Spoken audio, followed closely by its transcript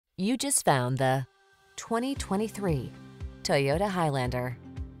You just found the 2023 Toyota Highlander.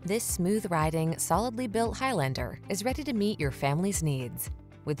 This smooth-riding, solidly built Highlander is ready to meet your family's needs.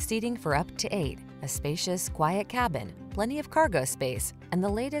 With seating for up to 8, a spacious, quiet cabin, plenty of cargo space, and the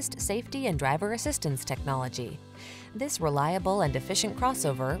latest safety and driver assistance technology, this reliable and efficient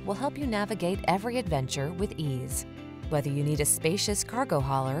crossover will help you navigate every adventure with ease. Whether you need a spacious cargo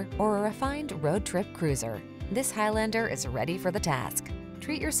hauler or a refined road trip cruiser, this Highlander is ready for the task.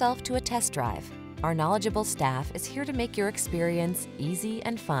 Treat yourself to a test drive. Our knowledgeable staff is here to make your experience easy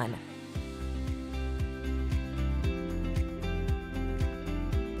and fun.